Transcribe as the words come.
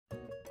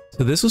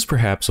So this was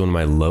perhaps one of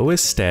my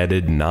lowest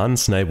statted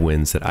non-snipe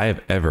wins that I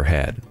have ever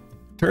had.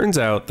 Turns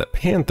out that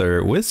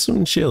Panther with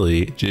some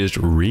chili just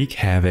wreak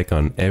havoc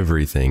on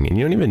everything, and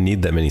you don't even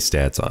need that many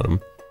stats on him.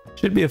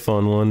 Should be a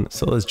fun one,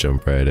 so let's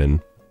jump right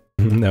in.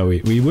 No,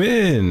 we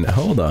win!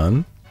 Hold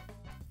on.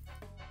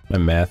 My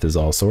math is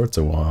all sorts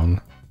of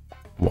wrong.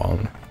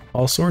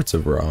 All sorts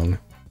of wrong.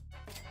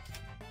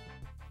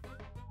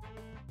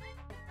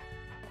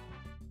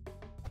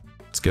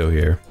 Let's go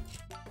here.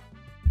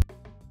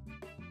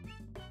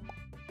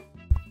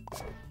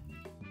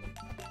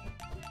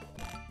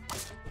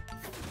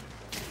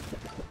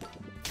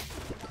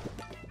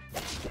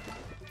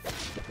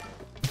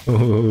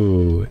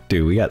 Ooh,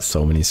 dude, we got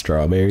so many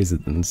strawberries,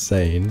 it's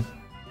insane.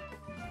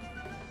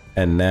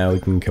 And now we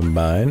can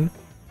combine.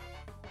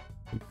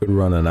 We could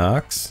run an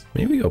ox.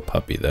 Maybe go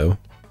puppy though.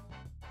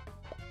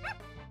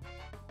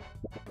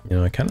 You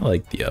know, I kind of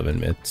like the oven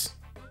mitts.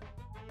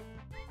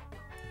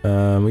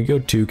 We go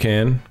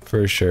toucan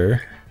for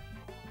sure.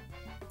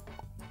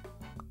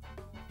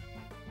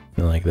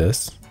 I like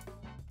this.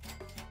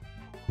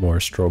 More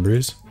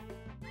strawberries.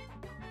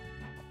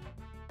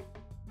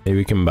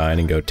 Maybe combine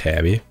and go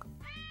tabby.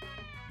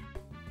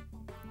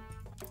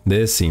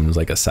 This seems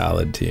like a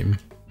solid team.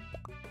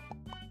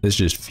 This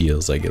just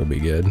feels like it'll be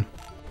good.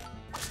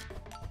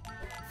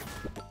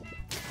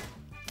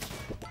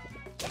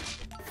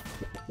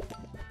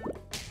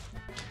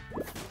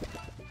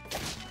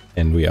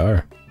 And we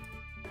are.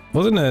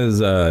 Wasn't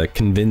as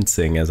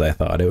convincing as I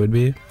thought it would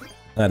be.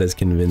 Not as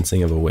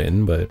convincing of a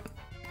win, but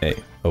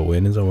hey, a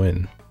win is a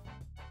win.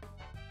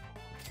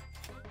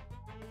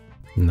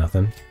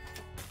 Nothing.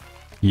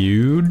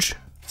 Huge.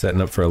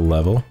 Setting up for a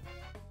level.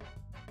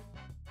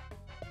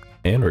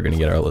 And we're gonna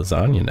get our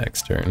lasagna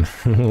next turn.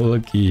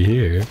 Looky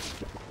here.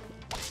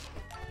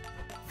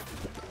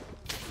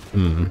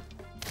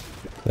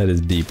 That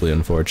is deeply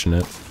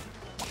unfortunate.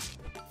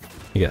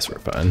 I guess we're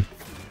fine.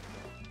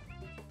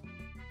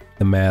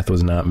 The math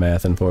was not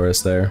mathing for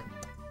us there.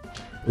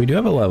 We do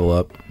have a level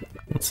up.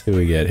 Let's see what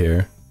we get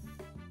here.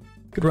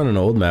 Could run an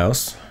old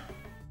mouse.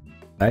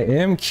 I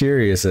am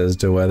curious as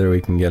to whether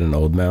we can get an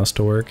old mouse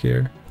to work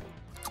here.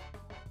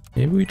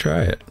 Maybe we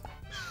try it.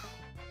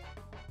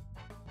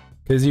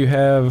 Because you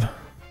have,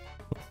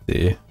 let's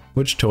see,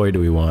 which toy do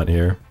we want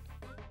here?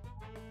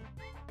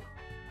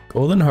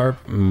 Golden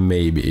harp,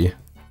 maybe.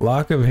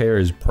 Lock of hair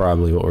is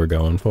probably what we're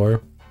going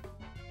for.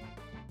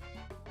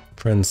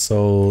 Friend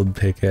sold,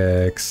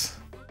 pickaxe.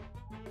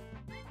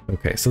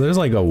 Okay, so there's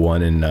like a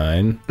 1 in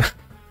 9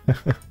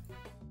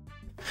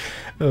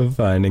 of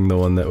finding the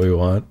one that we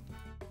want.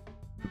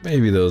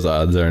 Maybe those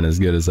odds aren't as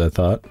good as I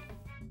thought.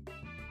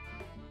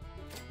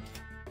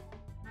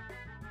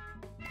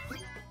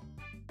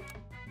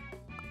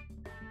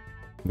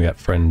 We got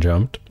friend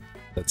jumped.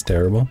 That's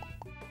terrible.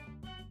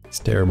 It's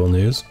terrible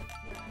news.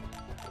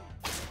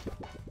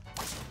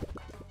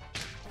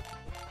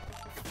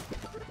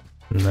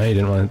 No, you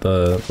didn't want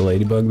the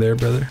ladybug there,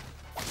 brother?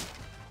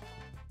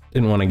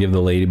 Didn't want to give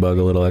the ladybug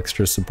a little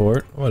extra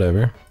support?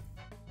 Whatever.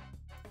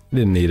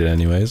 Didn't need it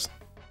anyways.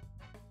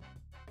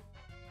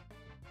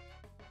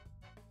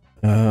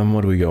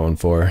 What are we going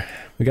for?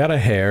 We got a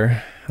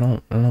hare. I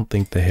don't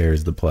think the hare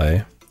is the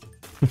play.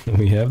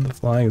 We have the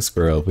flying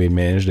squirrel. If we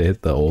manage to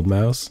hit the old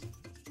mouse.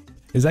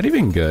 Is that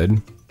even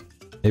good?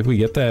 If we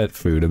get that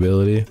food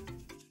ability?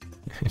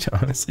 I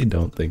honestly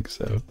don't think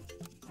so.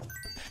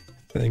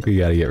 I think we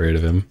gotta get rid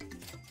of him.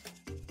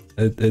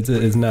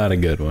 It's not a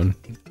good one.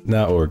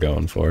 Not what we're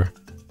going for.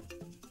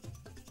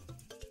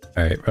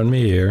 Alright, run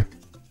me here.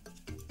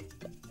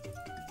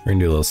 We're gonna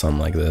do a little something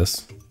like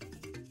this.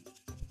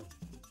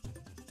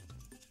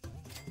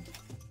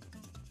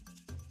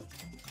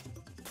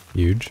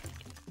 Huge.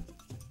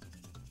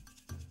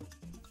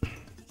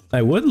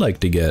 I would like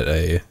to get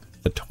a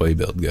toy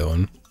build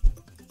going.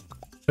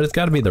 But it's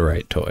gotta be the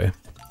right toy,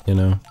 you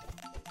know?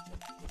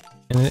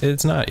 And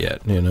it's not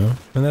yet, you know?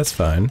 And that's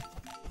fine.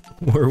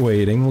 We're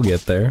waiting, we'll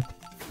get there.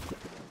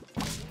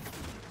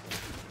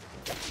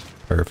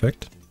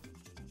 Perfect.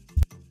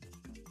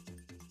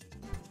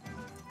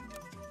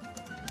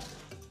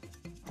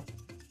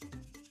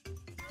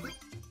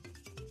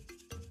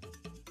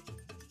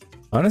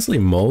 Honestly,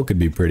 mole could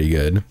be pretty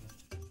good.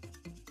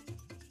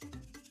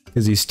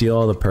 Because you steal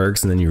all the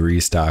perks and then you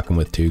restock them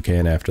with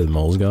toucan after the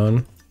mole's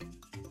gone.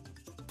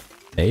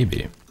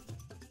 Maybe.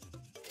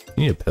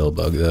 You need a pill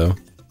bug though.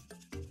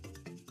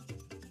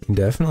 You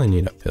definitely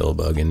need a pill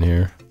bug in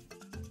here.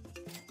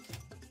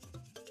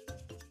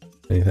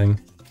 Anything?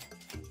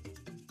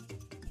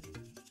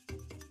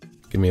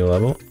 Give me a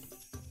level.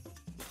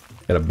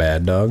 Got a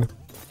bad dog.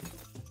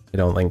 I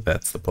don't think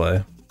that's the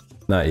play.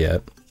 Not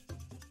yet.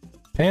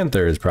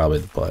 Panther is probably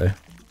the play.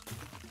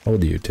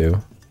 Hold you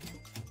two.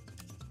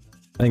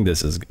 I think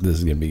this is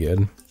gonna be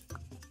good.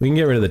 We can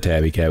get rid of the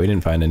tabby cat. We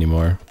didn't find any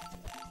more.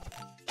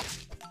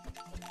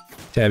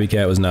 Tabby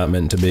cat was not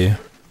meant to be.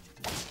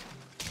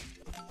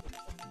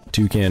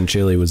 Toucan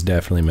chili was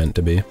definitely meant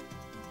to be.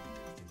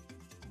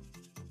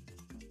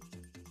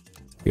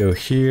 Go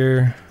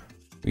here.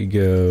 We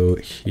go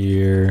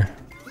here.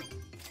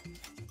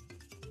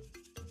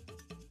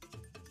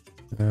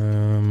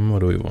 What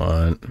do we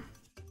want?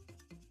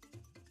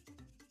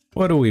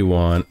 What do we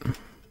want?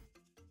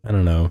 I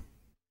don't know.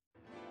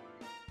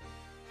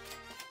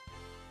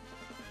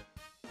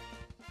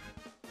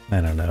 I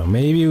don't know.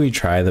 Maybe we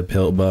try the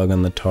pilt bug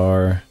on the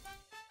tar.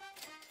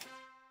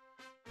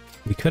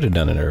 We could have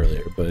done it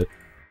earlier, but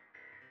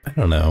I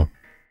don't know.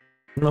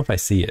 I don't know if I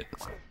see it.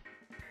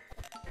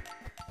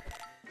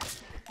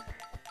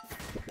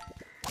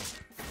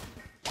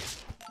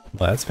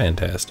 Well, that's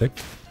fantastic.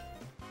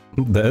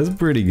 That's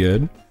pretty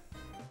good.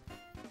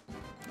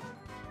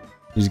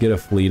 Just get a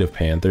fleet of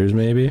panthers,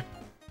 maybe?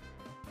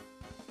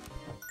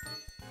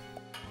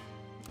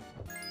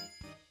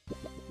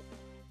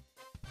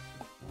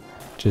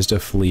 Just a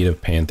fleet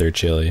of panther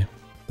chili.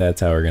 That's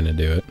how we're gonna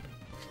do it.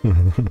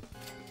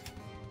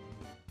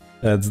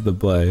 That's the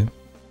play.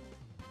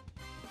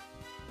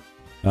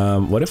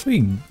 What if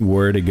we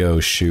were to go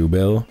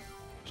shoebill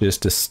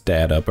just to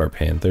stat up our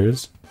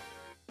panthers?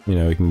 You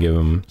know, we can give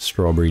them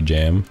strawberry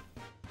jam.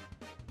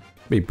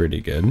 Be pretty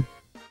good.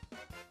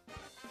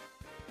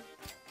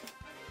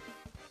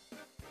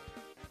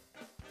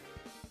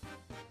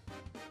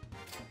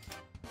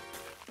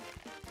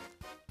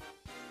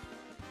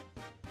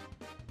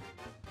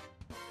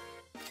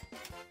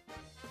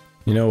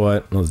 You know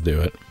what? Let's do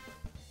it.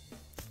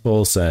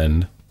 Full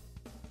send.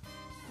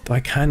 Though I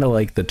kind of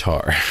like the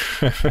tar.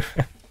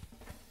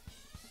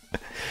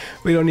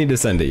 We don't need to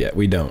send it yet.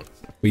 We don't.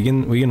 We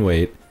can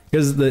wait.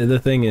 Because the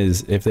thing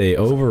is, if they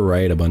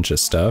overwrite a bunch of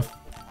stuff,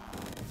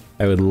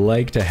 I would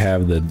like to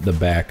have the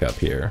backup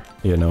here.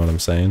 You know what I'm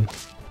saying?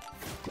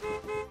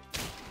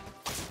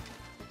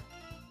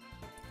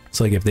 It's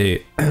like if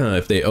they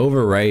if they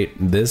overwrite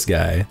this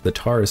guy, the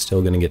tar is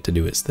still gonna get to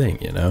do his thing,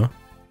 you know?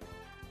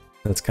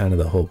 That's kind of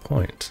the whole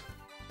point.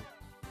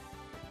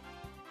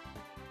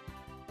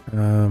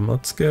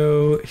 Let's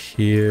go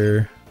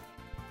here.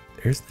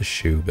 There's the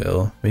shoe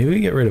bill. Maybe we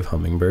get rid of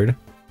hummingbird.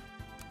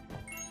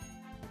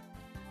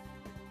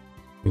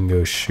 We can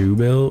go shoe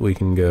bill. We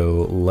can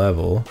go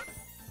level.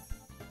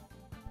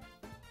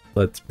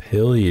 Let's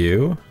pill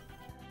you.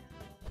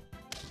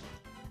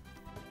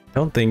 I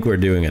don't think we're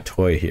doing a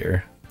toy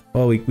here.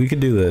 Well, we could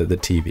do the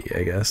TV,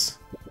 I guess.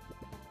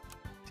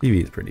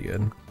 TV is pretty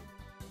good.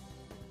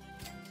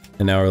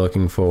 And now we're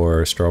looking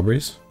for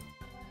strawberries.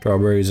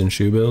 Strawberries and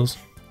shoe bills.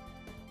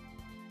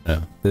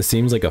 Oh, this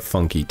seems like a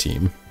funky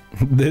team.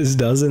 This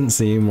doesn't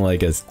seem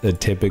like a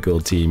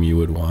typical team you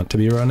would want to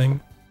be running.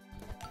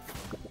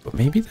 But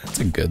maybe that's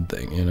a good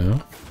thing, you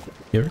know?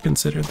 You ever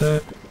considered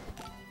that?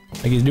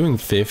 Like, he's doing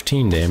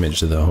 15 damage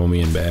to the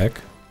homie and back.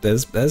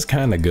 That's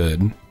kind of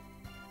good.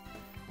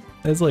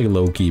 That's like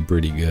low-key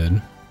pretty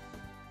good.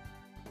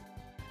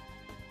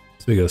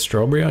 So we go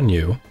strawberry on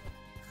you.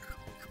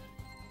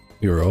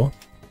 You roll.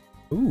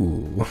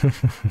 Ooh.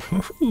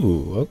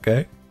 Ooh,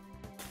 okay.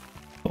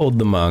 Hold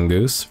the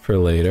mongoose for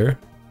later.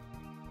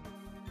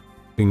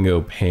 We can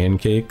go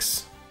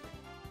pancakes,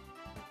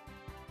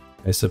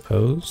 I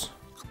suppose.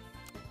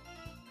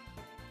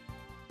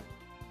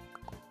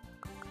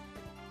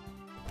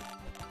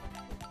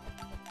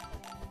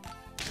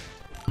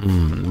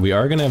 We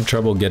are gonna have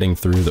trouble getting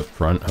through the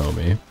front,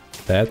 homie.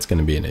 That's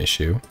gonna be an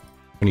issue.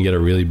 When you get a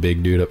really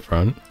big dude up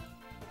front,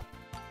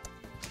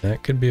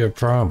 that could be a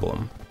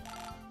problem.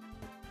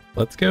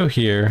 Let's go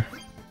here.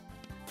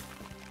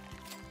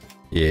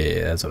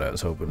 Yeah, that's what I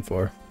was hoping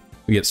for.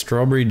 We get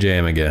strawberry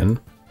jam again.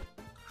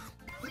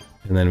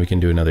 And then we can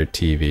do another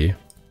TV.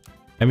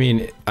 I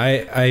mean,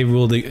 I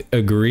will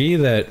agree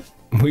that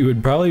we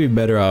would probably be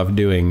better off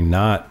doing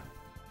not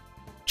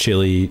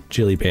chili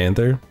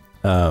panther.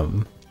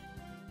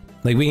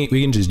 Like we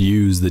can just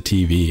use the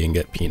TV and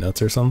get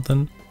peanuts or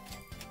something.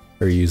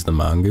 Or use the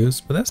mongoose,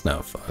 but that's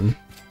not fun.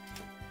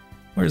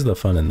 Where's the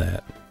fun in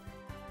that?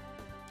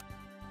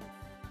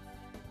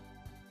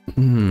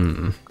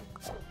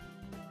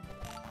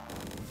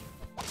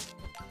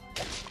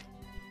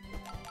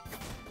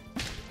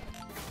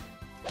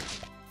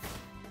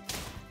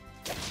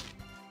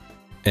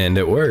 And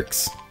it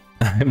works.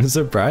 I'm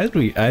surprised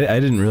I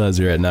didn't realize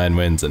we were at 9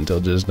 wins until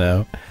just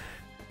now.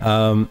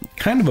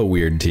 Kind of a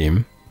weird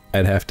team,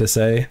 I'd have to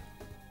say.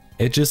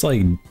 It just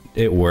like,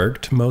 it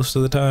worked most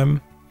of the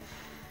time.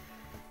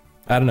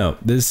 I don't know,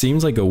 this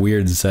seems like a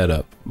weird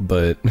setup,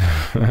 but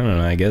I don't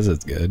know, I guess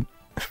it's good.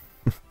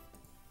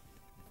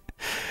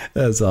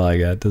 That's all I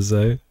got to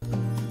say.